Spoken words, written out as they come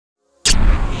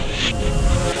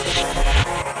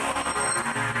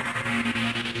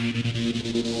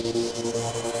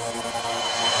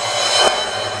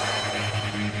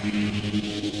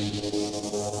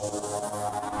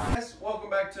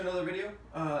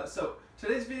So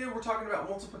today's video we're talking about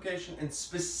multiplication and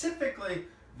specifically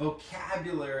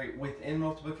vocabulary within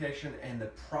multiplication and the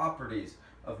properties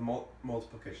of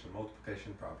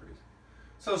multiplication properties.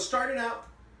 So starting out,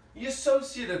 the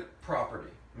associative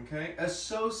property, okay?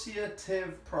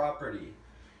 Associative property.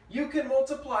 You can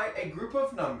multiply a group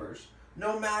of numbers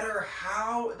no matter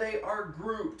how they are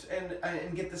grouped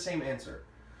and get the same answer.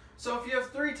 So if you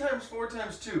have 3 times 4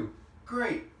 times 2,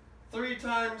 great. 3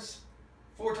 times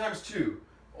 4 times 2.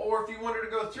 Or if you wanted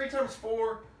to go 3 times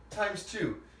 4 times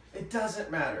 2, it doesn't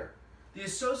matter. The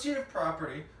associative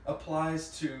property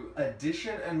applies to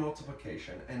addition and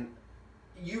multiplication, and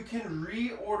you can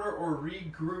reorder or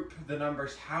regroup the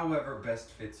numbers however best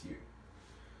fits you.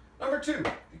 Number 2,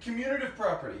 the commutative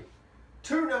property.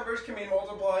 2 numbers can be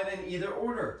multiplied in either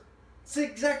order. It's the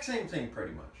exact same thing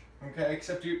pretty much, okay?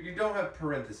 Except you don't have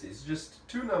parentheses, just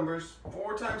 2 numbers,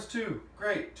 4 times 2,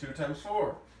 great, 2 times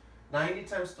 4. 90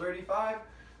 times 35,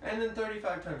 and then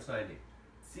 35 times 90.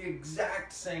 It's the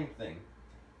exact same thing.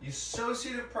 The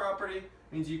associative property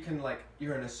means you can, like,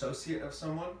 you're an associate of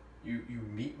someone, you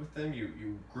meet with them,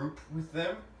 you group with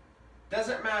them.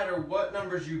 Doesn't matter what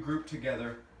numbers you group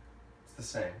together, it's the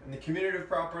same. And the commutative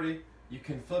property, you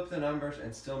can flip the numbers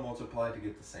and still multiply to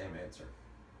get the same answer.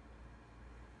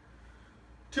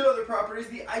 2 other properties,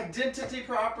 the identity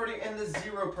property and the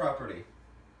zero property.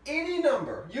 Any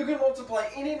number, you can multiply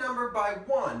any number by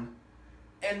 1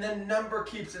 and the number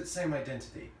keeps its same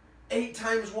identity. 8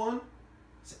 times 1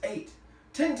 is 8.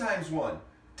 10 times 1,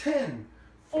 10.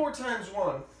 4 times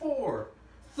 1, 4.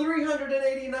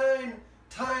 389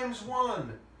 times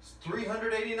 1 is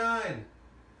 389.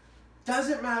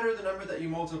 Doesn't matter the number that you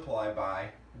multiply by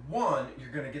 1,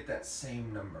 you're going to get that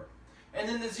same number. And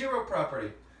then the zero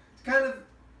property, it's kind of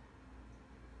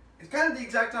the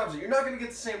exact opposite. You're not going to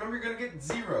get the same number, you're going to get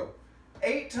 0.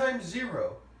 8 times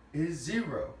 0 is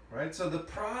 0, right? So the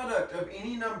product of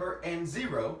any number and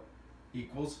 0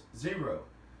 equals 0.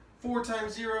 4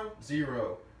 times 0,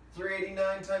 0.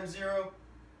 389 times 0,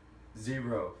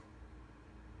 0.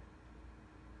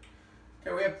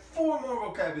 Okay, we have 4 more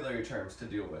vocabulary terms to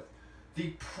deal with.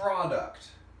 The product.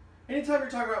 Anytime you're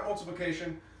talking about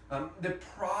multiplication, the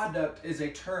product is a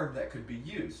term that could be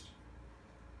used.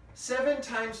 7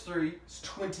 times 3 is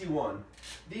 21.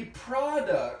 The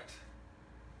product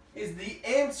is the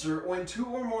answer when 2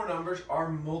 or more numbers are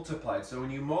multiplied. So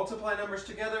when you multiply numbers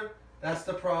together, that's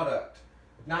the product.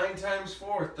 9 times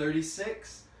 4,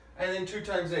 36. And then 2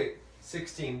 times 8,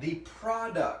 16. The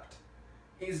product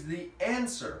is the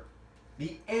answer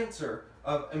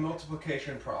of a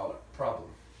multiplication problem.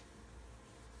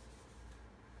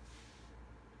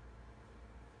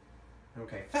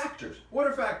 Okay, factors. What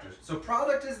are factors? So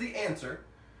product is the answer.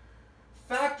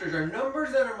 Factors are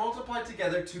numbers that are multiplied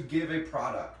together to give a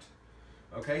product.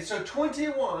 Okay, so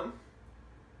 21,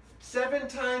 7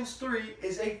 times 3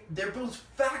 they're both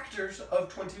factors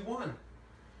of 21.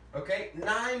 Okay,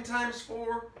 9 times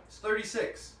 4 is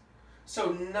 36.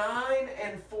 So 9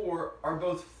 and 4 are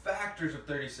both factors of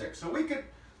 36. So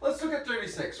let's look at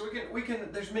 36. So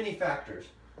there's many factors.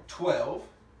 12,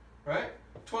 right?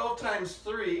 12 times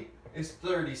 3 is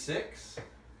 36.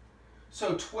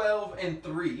 So 12 and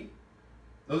 3,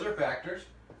 those are factors.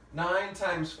 9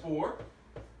 times 4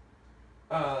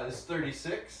 is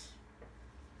 36.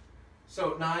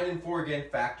 So 9 and 4 again,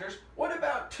 factors. What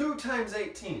about 2 times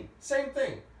 18? Same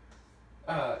thing.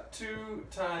 2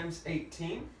 times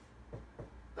 18.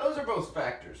 Those are both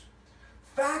factors.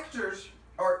 Factors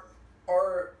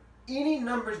are any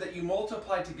numbers that you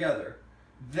multiply together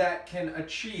that can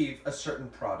achieve a certain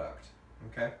product.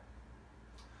 Okay?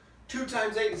 2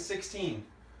 times 8 is 16.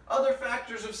 Other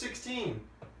factors of 16.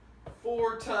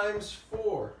 4 times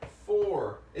 4.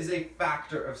 4 is a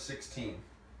factor of 16.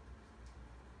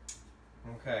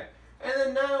 Okay. And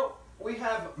then now we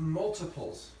have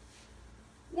multiples.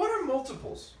 What are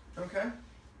multiples? Okay?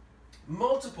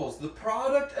 Multiples, the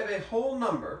product of a whole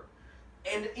number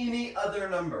and any other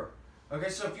number. Okay,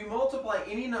 so if you multiply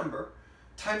any number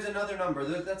times another number,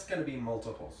 that's going to be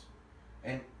multiples.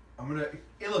 And I'm going to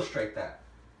illustrate that.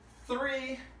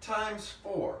 3 times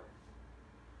 4.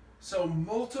 So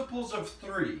multiples of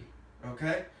 3.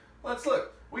 Okay, let's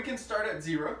look. We can start at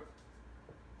 0.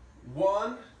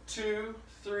 1, 2,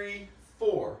 3,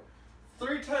 4.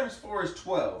 3 times 4 is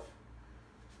 12.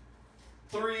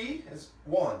 3 is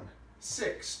 1.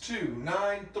 6, 2,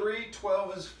 9, 3,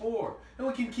 12 is 4. And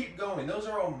we can keep going. Those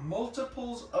are all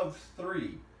multiples of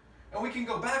 3. And we can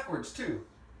go backwards too.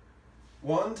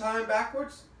 1 time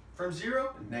backwards from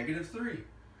 0, negative 3.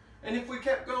 And if we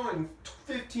kept going,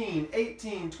 15,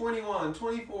 18, 21,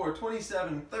 24,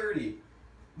 27, 30,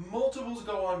 multiples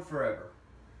go on forever.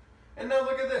 And now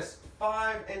look at this.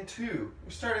 5 and 2.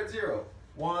 We start at 0.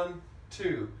 1,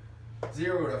 2.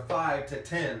 0 to 5 to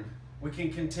 10. We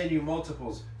can continue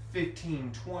multiples.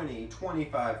 15, 20,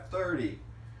 25, 30.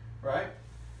 Right?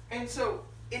 And so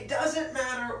it doesn't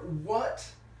matter what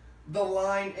the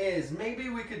line is. Maybe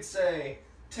we could say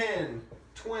 10,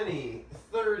 20,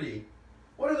 30.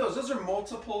 What are those? Those are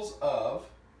multiples of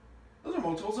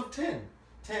 10.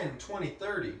 10, 20,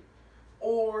 30.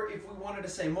 Or if we wanted to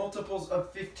say multiples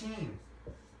of 15.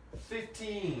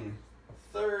 15,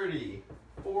 30,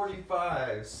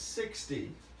 45,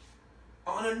 60.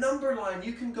 On a number line,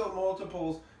 you can go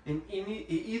multiples in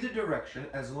either direction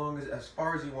as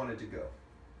far as you wanted to go.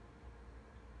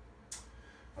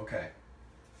 Okay.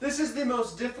 This is the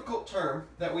most difficult term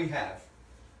that we have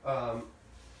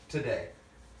today.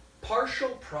 Partial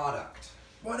product.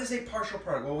 What is a partial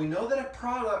product? Well, we know that a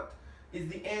product is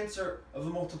the answer of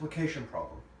the multiplication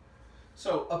problem.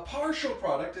 So a partial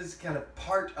product is kind of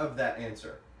part of that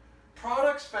answer.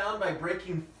 Products found by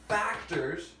breaking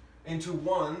factors into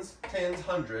ones, tens,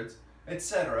 hundreds,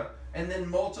 etc., and then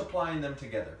multiplying them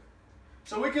together.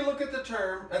 So we can look at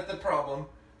the problem,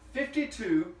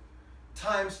 52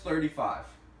 times 35.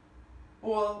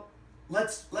 Well,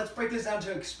 let's break this down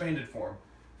to expanded form.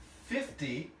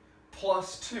 50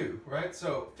 plus 2, right?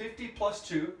 So 50 plus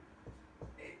 2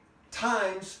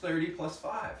 times 30 plus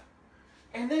 5.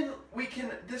 And then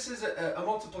this is a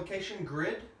multiplication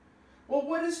grid. Well,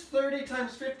 what is 30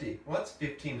 times 50? Well, that's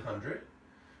 1,500.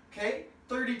 Okay,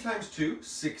 30 times 2,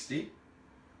 60.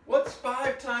 What's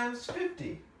 5 times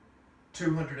 50?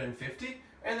 250.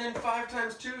 And then 5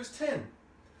 times 2 is 10.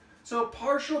 So a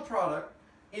partial product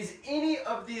is any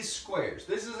of these squares.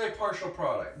 This is a partial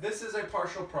product. This is a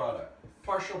partial product.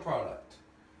 Partial product.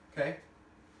 Okay?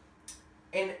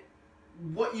 And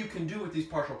what you can do with these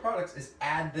partial products is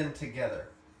add them together.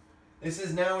 This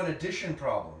is now an addition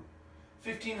problem.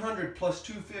 1,500 plus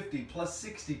 250 plus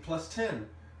 60 plus 10.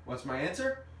 What's my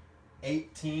answer?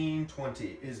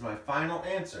 1820 is my final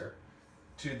answer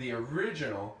to the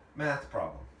original math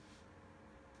problem.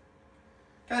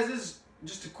 Guys, this is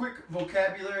just a quick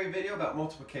vocabulary video about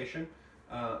multiplication.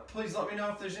 Please let me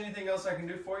know if there's anything else I can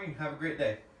do for you. Have a great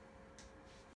day.